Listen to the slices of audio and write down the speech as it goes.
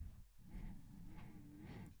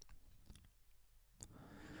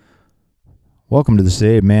Welcome to the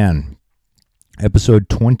Saved Man, episode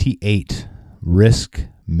 28, Risk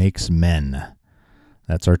Makes Men.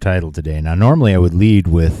 That's our title today. Now, normally I would lead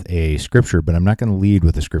with a scripture, but I'm not going to lead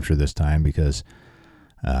with a scripture this time because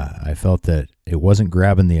I felt that it wasn't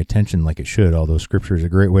grabbing the attention like it should. Although scripture is a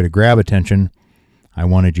great way to grab attention, I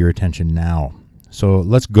wanted your attention now. So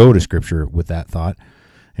let's go to scripture with that thought.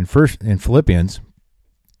 In Philippians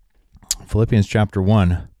chapter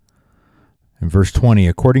 1, in verse 20,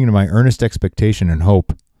 according to my earnest expectation and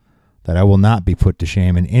hope that I will not be put to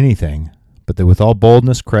shame in anything, but that with all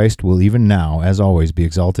boldness Christ will even now, as always, be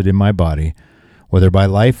exalted in my body, whether by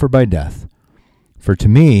life or by death. For to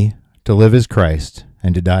me, to live is Christ,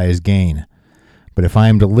 and to die is gain. But if I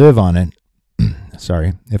am to live on in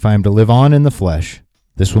the flesh,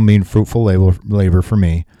 this will mean fruitful labor for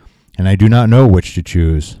me, and I do not know which to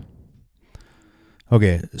choose.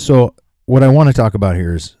 Okay, so what I want to talk about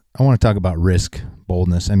here is I want to talk about risk,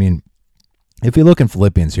 boldness. I mean, if you look in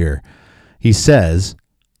Philippians here, he says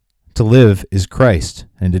to live is Christ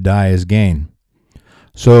and to die is gain.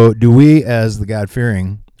 So do we, as the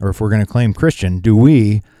God-fearing, or if we're going to claim Christian, do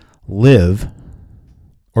we live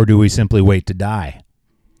or do we simply wait to die?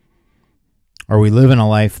 Are we living a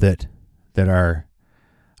life that our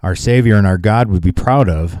Savior and our God would be proud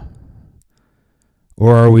of?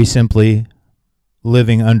 Or are we simply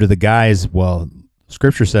living under the guise, well,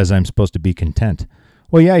 Scripture says I'm supposed to be content.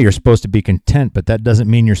 Well, yeah, you're supposed to be content, but that doesn't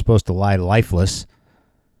mean you're supposed to lie lifeless.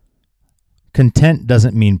 Content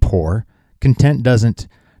doesn't mean poor. Content doesn't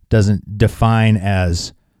define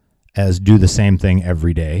as do the same thing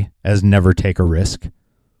every day, as never take a risk.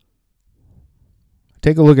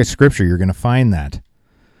 Take a look at Scripture. You're going to find that.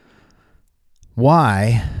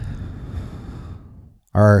 Why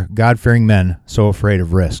are God-fearing men so afraid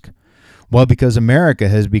of risk? Well, because America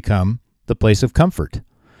has become the place of comfort.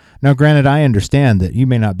 Now, granted, I understand that you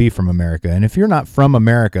may not be from America, and if you're not from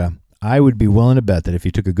America, I would be willing to bet that if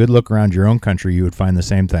you took a good look around your own country, you would find the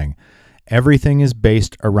same thing. Everything is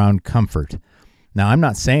based around comfort. Now, I'm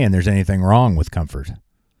not saying there's anything wrong with comfort,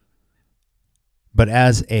 but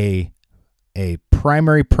as a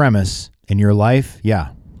primary premise in your life,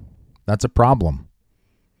 yeah, that's a problem.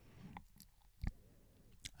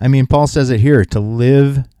 I mean, Paul says it here, to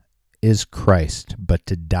live is Christ, but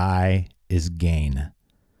to die is gain.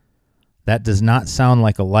 That does not sound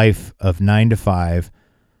like a life of 9 to 5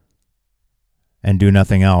 and do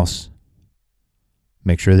nothing else.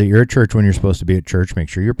 Make sure that you're at church when you're supposed to be at church. Make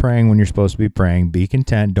sure you're praying when you're supposed to be praying. Be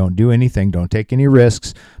content. Don't do anything. Don't take any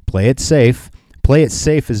risks. Play it safe. Play it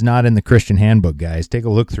safe is not in the Christian handbook, guys. Take a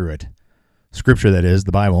look through it. Scripture, that is,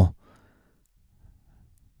 the Bible.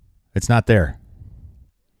 It's not there.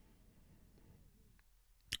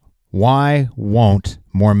 Why won't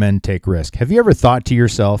more men take risk? Have you ever thought to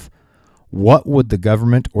yourself, what would the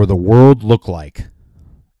government or the world look like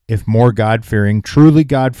if more God-fearing, truly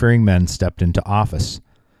God-fearing men stepped into office,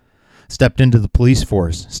 stepped into the police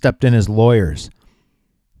force, stepped in as lawyers?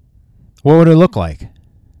 What would it look like?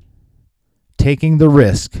 Taking the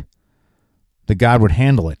risk that God would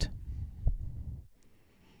handle it.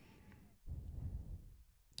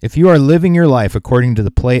 If you are living your life according to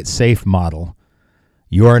the play it safe model,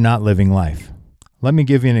 you are not living life. Let me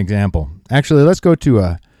give you an example. Actually, let's go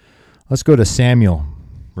to Samuel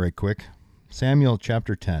right quick. Samuel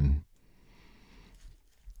chapter 10.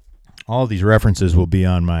 All of these references will be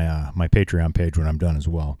on my Patreon page when I'm done as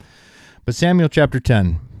well. But Samuel chapter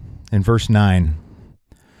 10 in verse 9.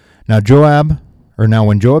 Now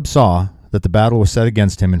when Joab saw that the battle was set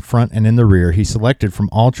against him in front and in the rear, he selected from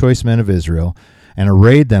all choice men of Israel and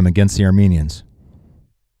arrayed them against the Arameans.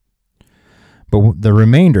 But the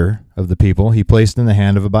remainder of the people he placed in the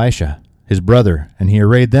hand of Abishai, his brother, and he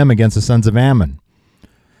arrayed them against the sons of Ammon.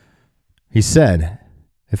 He said,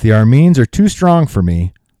 if the Arameans are too strong for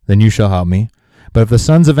me, then you shall help me. But if the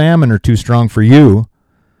sons of Ammon are too strong for you,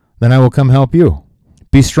 then I will come help you.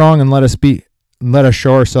 Be strong and let us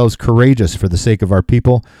show ourselves courageous for the sake of our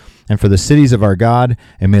people and for the cities of our God,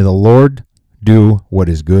 and may the Lord do what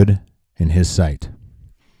is good in his sight.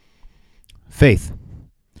 Faith.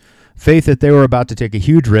 Faith that they were about to take a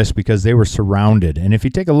huge risk because they were surrounded. And if you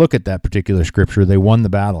take a look at that particular scripture, they won the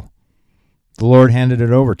battle. The Lord handed it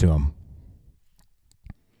over to them.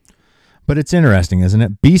 But it's interesting, isn't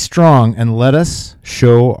it? Be strong and let us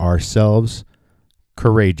show ourselves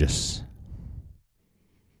courageous.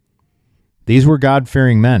 These were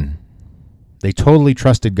God-fearing men. They totally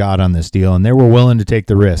trusted God on this deal, and they were willing to take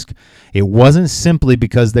the risk. It wasn't simply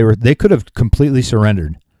because they could have completely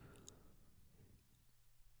surrendered.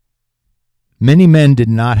 Many men did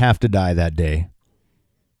not have to die that day.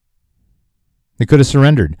 They could have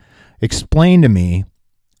surrendered. Explain to me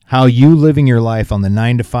how you living your life on the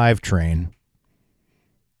 9-to-5 train,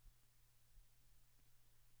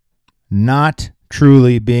 not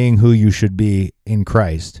truly being who you should be in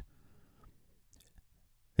Christ,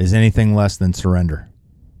 is anything less than surrender.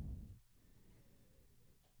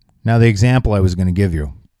 Now, the example I was going to give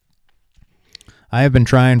you. I have been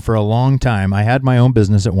trying for a long time. I had my own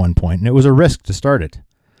business at one point, and it was a risk to start it.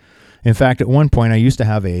 In fact, at one point, I used to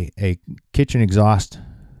have a kitchen exhaust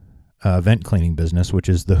vent cleaning business, which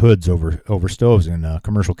is the hoods over stoves in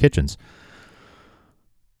commercial kitchens.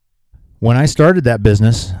 When I started that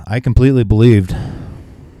business, I completely believed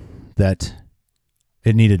that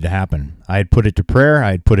it needed to happen. I had put it to prayer. I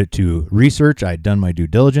had put it to research. I had done my due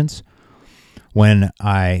diligence. When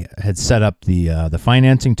I had set up the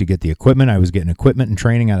financing to get the equipment, I was getting equipment and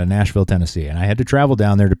training out of Nashville, Tennessee, and I had to travel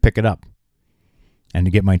down there to pick it up and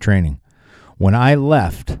to get my training. When I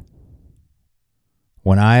left,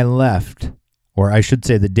 or I should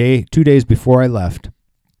say 2 days before I left,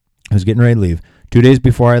 I was getting ready to leave. 2 days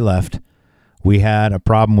before I left, we had a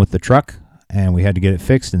problem with the truck, and we had to get it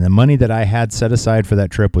fixed, and the money that I had set aside for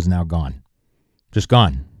that trip was now gone. Just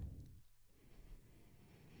gone.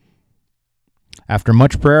 After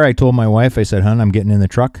much prayer, I told my wife, I said, "Hon, I'm getting in the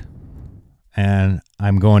truck, and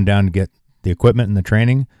I'm going down to get the equipment and the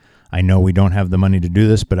training. I know we don't have the money to do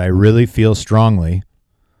this, but I really feel strongly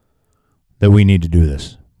that we need to do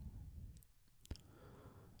this."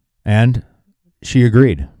 And she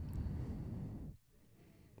agreed.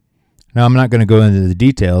 Now, I'm not going to go into the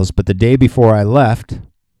details, but the day before I left,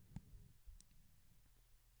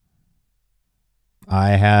 I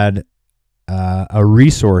had a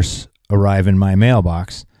resource arrive in my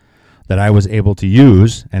mailbox that I was able to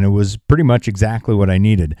use, and it was pretty much exactly what I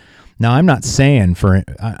needed. Now, I'm not saying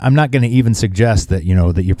I'm not going to even suggest that,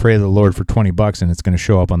 that you pray to the Lord for $20 and it's going to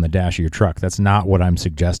show up on the dash of your truck. That's not what I'm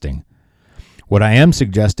suggesting. What I am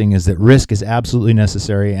suggesting is that risk is absolutely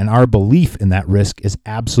necessary, and our belief in that risk is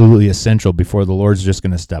absolutely essential before the Lord's just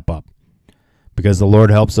going to step up, because the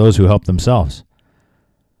Lord helps those who help themselves.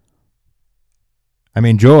 I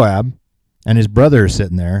mean, Joab and his brother are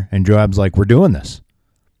sitting there, and Joab's like, "We're doing this.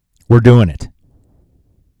 We're doing it."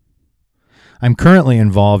 I'm currently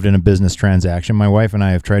involved in a business transaction. My wife and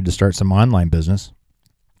I have tried to start some online business.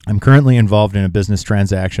 I'm currently involved in a business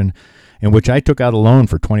transaction in which I took out a loan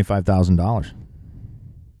for $25,000.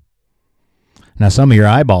 Now, some of your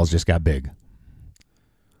eyeballs just got big.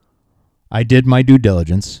 I did my due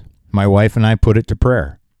diligence. My wife and I put it to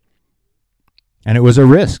prayer. And it was a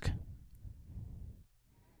risk,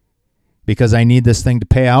 because I need this thing to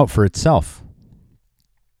pay out for itself.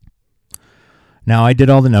 Now, I did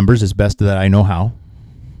all the numbers as best that I know how.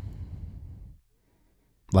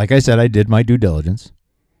 Like I said, I did my due diligence.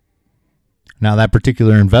 Now, that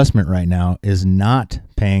particular investment right now is not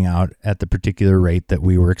paying out at the particular rate that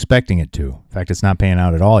we were expecting it to. In fact, it's not paying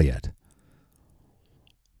out at all yet.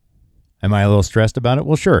 Am I a little stressed about it?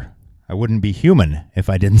 Well, sure. I wouldn't be human if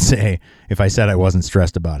I said I wasn't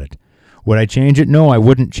stressed about it. Would I change it? No, I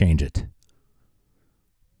wouldn't change it.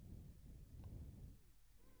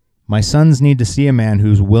 My sons need to see a man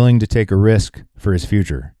who's willing to take a risk for his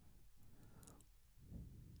future.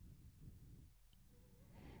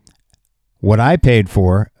 What I paid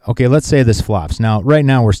for, okay, let's say this flops. Now, right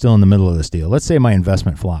now, we're still in the middle of this deal. Let's say my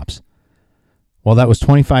investment flops. Well, that was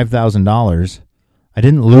 $25,000. I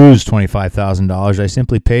didn't lose $25,000. I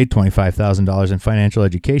simply paid $25,000 in financial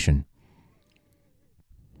education.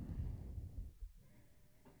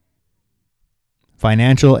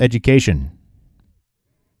 Financial education.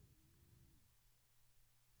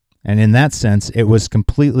 And in that sense, it was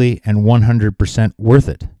completely and 100% worth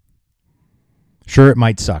it. Sure, it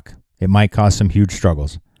might suck. It might cause some huge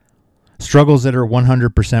struggles. Struggles that are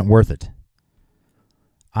 100% worth it.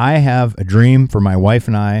 I have a dream for my wife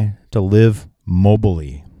and I to live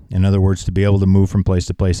mobily. In other words, to be able to move from place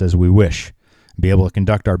to place as we wish. Be able to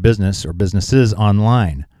conduct our business or businesses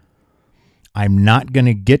online. I'm not going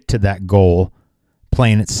to get to that goal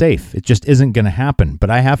playing it safe. It just isn't going to happen. But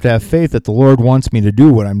I have to have faith that the Lord wants me to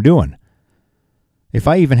do what I'm doing. If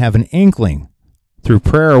I even have an inkling through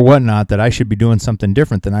prayer or whatnot that I should be doing something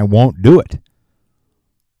different, then I won't do it.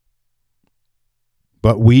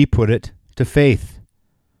 But we put it to faith.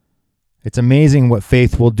 It's amazing what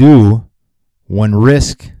faith will do when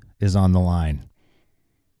risk is on the line.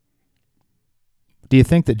 Do you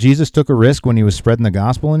think that Jesus took a risk when he was spreading the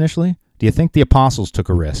gospel initially? Do you think the apostles took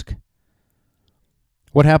a risk?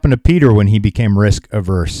 What happened to Peter when he became risk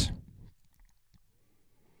averse?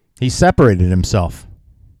 He separated himself.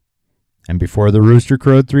 And before the rooster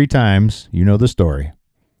crowed 3 times, you know the story.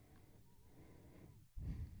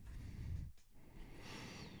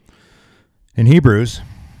 In Hebrews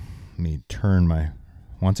me turn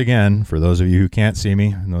once again, for those of you who can't see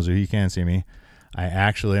me, and those of you who can see me,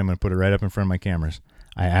 I'm going to put it right up in front of my cameras.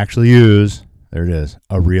 I actually use, there it is,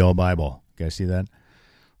 a real Bible. You guys see that?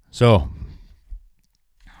 So,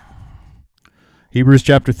 Hebrews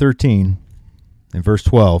chapter 13, in verse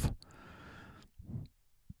 12.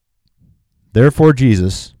 Therefore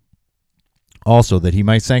Jesus, also that he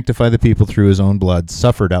might sanctify the people through his own blood,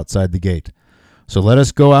 suffered outside the gate. So let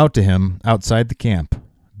us go out to him outside the camp,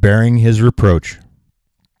 bearing his reproach.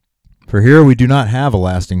 For here we do not have a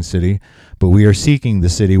lasting city, but we are seeking the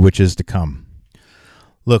city which is to come.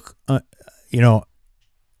 Look,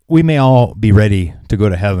 we may all be ready to go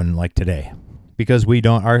to heaven like today, because we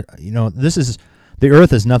don't, the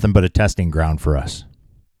earth is nothing but a testing ground for us.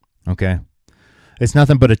 Okay? It's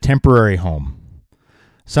nothing but a temporary home.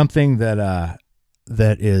 Something that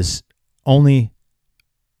is only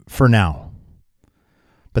for now.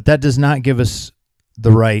 But that does not give us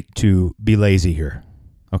the right to be lazy here.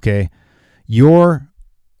 Okay?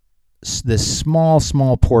 This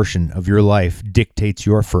small portion of your life dictates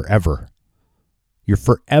your forever. Your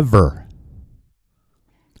forever.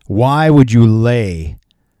 Why would you lay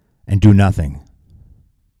and do nothing?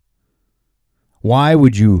 Why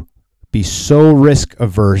would you be so risk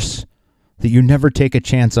averse that you never take a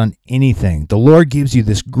chance on anything? The Lord gives you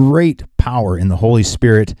this great power in the Holy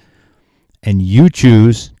Spirit, and you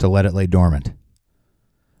choose to let it lay dormant.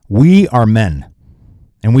 We are men,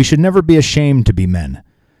 and we should never be ashamed to be men.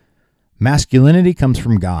 Masculinity comes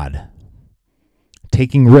from God.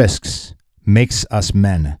 Taking risks makes us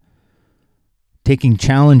men. Taking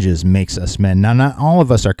challenges makes us men. Now, not all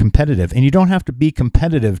of us are competitive, and you don't have to be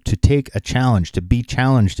competitive to take a challenge, to be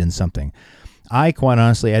challenged in something. Quite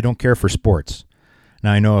honestly, I don't care for sports.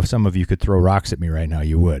 Now, I know if some of you could throw rocks at me right now,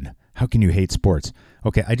 you would. How can you hate sports?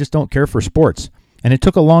 Okay, I just don't care for sports. And it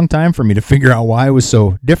took a long time for me to figure out why I was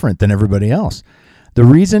so different than everybody else. The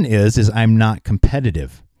reason is I'm not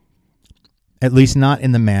competitive. At least not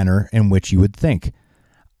in the manner in which you would think.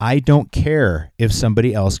 I don't care if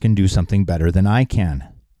somebody else can do something better than I can.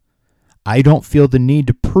 I don't feel the need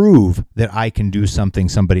to prove that I can do something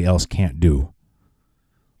somebody else can't do.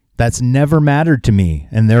 That's never mattered to me,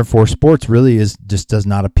 and therefore sports really just does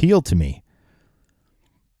not appeal to me.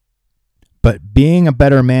 But being a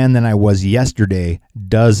better man than I was yesterday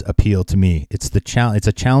does appeal to me. It's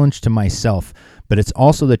a challenge to myself, but it's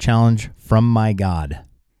also the challenge from my God.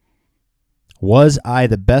 Was I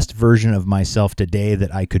the best version of myself today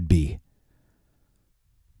that I could be?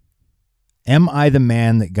 Am I the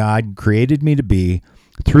man that God created me to be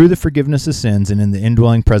through the forgiveness of sins and in the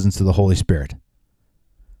indwelling presence of the Holy Spirit?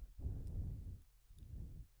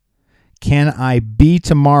 Can I be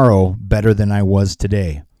tomorrow better than I was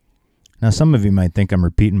today? Now, some of you might think I'm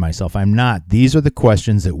repeating myself. I'm not. These are the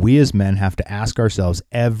questions that we as men have to ask ourselves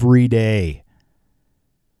every day.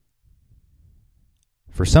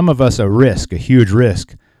 For some of us, a huge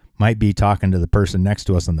risk, might be talking to the person next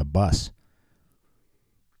to us on the bus.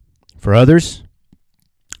 For others,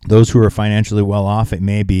 those who are financially well off, it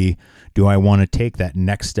may be, do I want to take that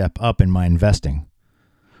next step up in my investing?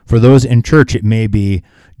 For those in church, it may be,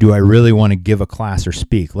 do I really want to give a class or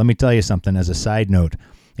speak? Let me tell you something as a side note.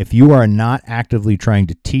 If you are not actively trying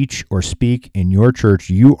to teach or speak in your church,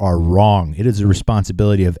 you are wrong. It is the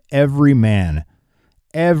responsibility of every man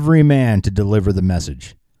to deliver the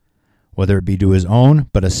message, whether it be to his own,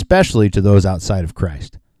 but especially to those outside of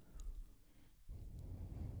Christ.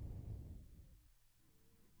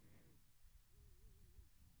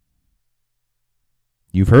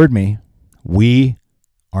 You've heard me. We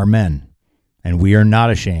are men, and we are not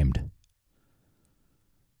ashamed.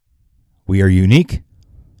 We are unique,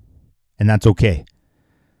 and that's okay.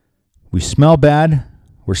 We smell bad.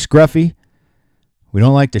 We're scruffy. We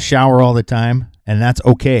don't like to shower all the time, and that's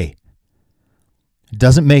okay. It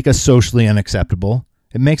doesn't make us socially unacceptable.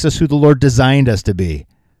 It makes us who the Lord designed us to be.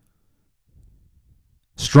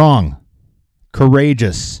 Strong,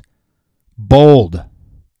 courageous, bold,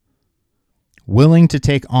 willing to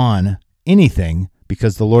take on anything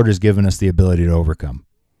because the Lord has given us the ability to overcome.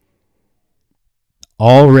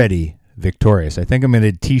 Already victorious. I think I'm going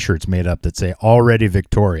to get t-shirts made up that say already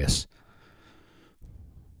victorious.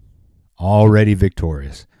 Already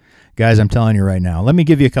victorious. Guys, I'm telling you right now, let me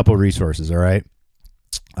give you a couple of resources, all right?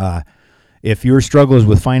 If your struggle is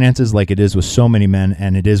with finances like it is with so many men,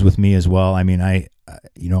 and it is with me as well, I mean, I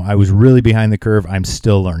was really behind the curve. I'm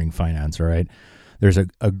still learning finance, all right? There's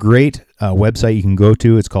a great website you can go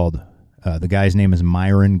to. It's called, the guy's name is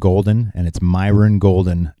Myron Golden, and it's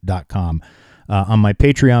myrongolden.com. On my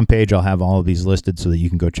Patreon page, I'll have all of these listed so that you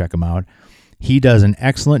can go check them out. He does an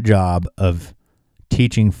excellent job of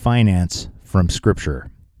teaching finance from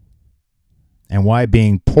Scripture. and why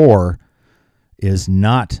being poor is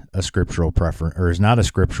not a scriptural preference, or is not a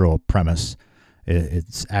scriptural premise.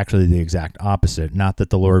 It's actually the exact opposite. Not that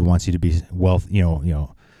the Lord wants you to be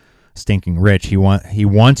stinking rich. He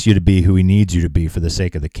wants you to be who he needs you to be for the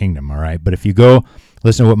sake of the kingdom. All right. But if you go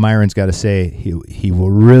listen to what Myron's got to say, he will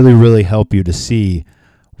really, really help you to see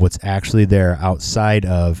what's actually there outside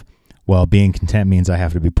of, well, being content means I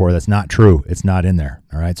have to be poor. That's not true. It's not in there.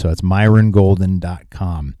 All right. So that's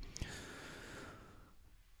MyronGolden.com.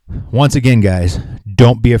 Once again, guys,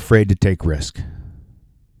 don't be afraid to take risk.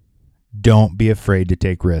 Don't be afraid to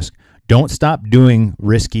take risk. Don't stop doing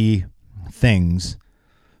risky things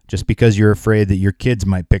just because you're afraid that your kids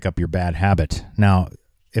might pick up your bad habit. Now,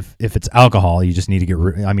 if it's alcohol, you just need to get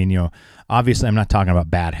obviously I'm not talking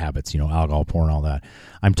about bad habits, alcohol, porn, all that.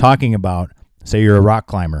 I'm talking about, say you're a rock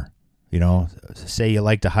climber, say you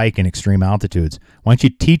like to hike in extreme altitudes. Why don't you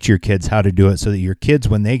teach your kids how to do it so that your kids,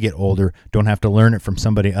 when they get older, don't have to learn it from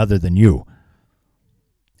somebody other than you?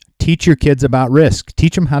 Teach your kids about risk.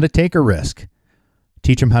 Teach them how to take a risk.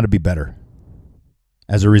 Teach them how to be better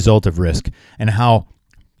as a result of risk, and how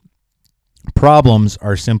problems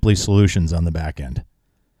are simply solutions on the back end.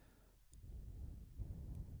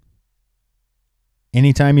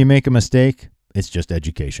 Anytime you make a mistake, it's just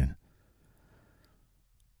education.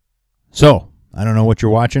 So, I don't know what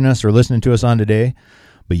you're watching us or listening to us on today,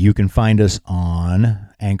 but you can find us on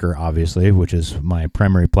Anchor, obviously, which is my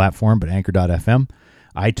primary platform, but Anchor.fm,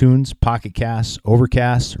 iTunes, Pocket Casts,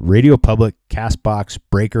 Overcast, Radio Public, Castbox,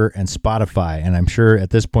 Breaker, and Spotify. And I'm sure at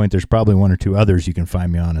this point there's probably one or two others you can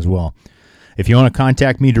find me on as well. If you want to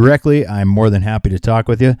contact me directly, I'm more than happy to talk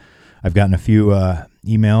with you. I've gotten a few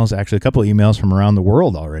emails, actually a couple of emails from around the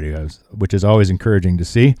world already, which is always encouraging to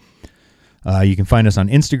see. You can find us on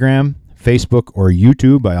Instagram, Facebook, or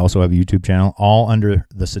YouTube. I also have a YouTube channel, all under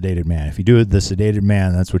The Sedated Man. If you do The Sedated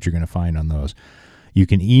Man, that's what you're going to find on those. You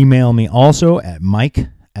can email me also at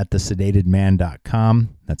mike@thesedatedman.com.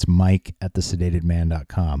 That's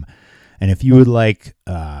mike@thesedatedman.com. And if you would like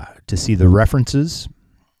to see the references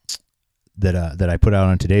that I put out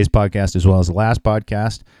on today's podcast as well as the last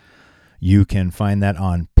podcast, you can find that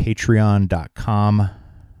on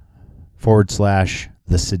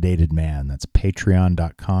patreon.com/The Sedated Man. That's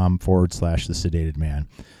patreon.com/The Sedated Man.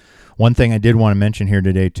 One thing I did want to mention here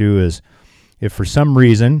today too is, if for some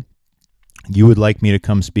reason you would like me to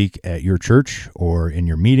come speak at your church or in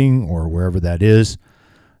your meeting or wherever that is,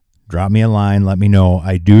 drop me a line. Let me know.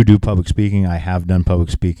 I do public speaking. I have done public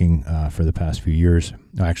speaking for the past few years,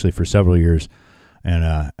 actually for several years, and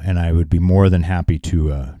I would be more than happy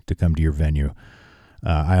to come to your venue.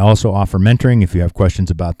 I also offer mentoring. If you have questions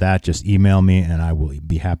about that, just email me, and I will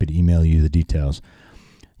be happy to email you the details.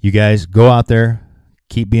 You guys, go out there,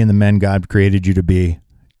 keep being the men God created you to be.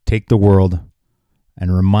 Take the world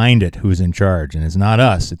and remind it who's in charge. And it's not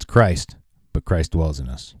us, it's Christ, but Christ dwells in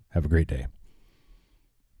us. Have a great day.